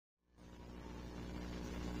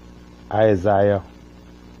Isaiah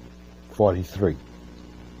 43,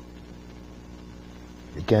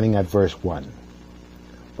 beginning at verse 1.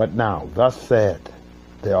 But now, thus said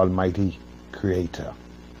the Almighty Creator,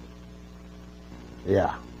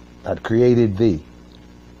 that created thee,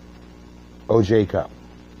 O Jacob,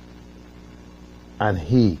 and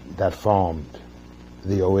he that formed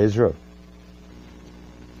thee, O Israel.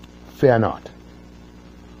 Fear not,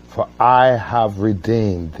 for I have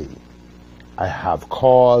redeemed thee. I have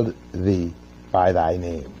called thee by thy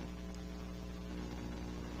name.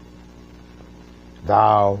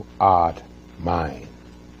 Thou art mine.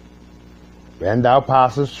 When thou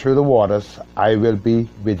passest through the waters, I will be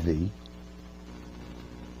with thee.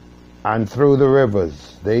 And through the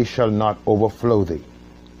rivers, they shall not overflow thee.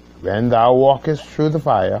 When thou walkest through the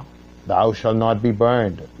fire, thou shalt not be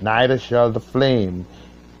burned, neither shall the flame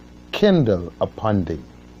kindle upon thee.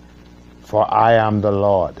 For I am the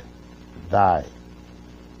Lord, thy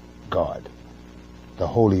God, the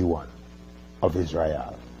Holy One of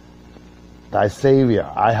Israel. Thy Savior.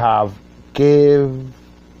 I have given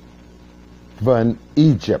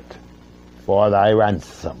Egypt for thy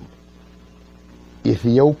ransom,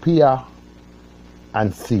 Ethiopia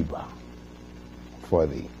and Seba for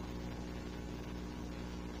thee.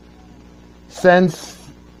 Since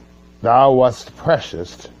thou wast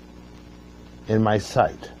precious in my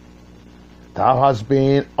sight, thou hast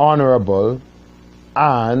been honorable,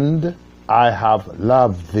 and I have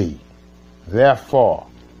loved thee. Therefore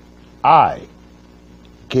I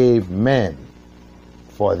gave men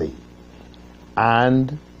for thee,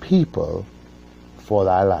 and people for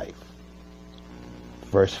thy life.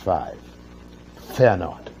 Verse 5. Fear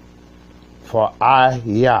not, for I,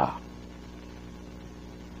 Yah,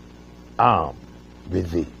 am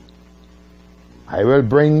with thee. I will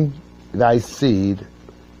bring thy seed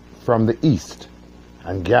from the east,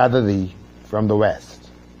 and gather thee from the west.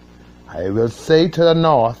 I will say to the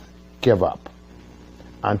north, give up,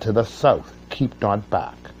 and to the south, keep not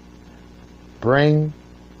back. Bring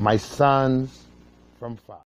my sons from far.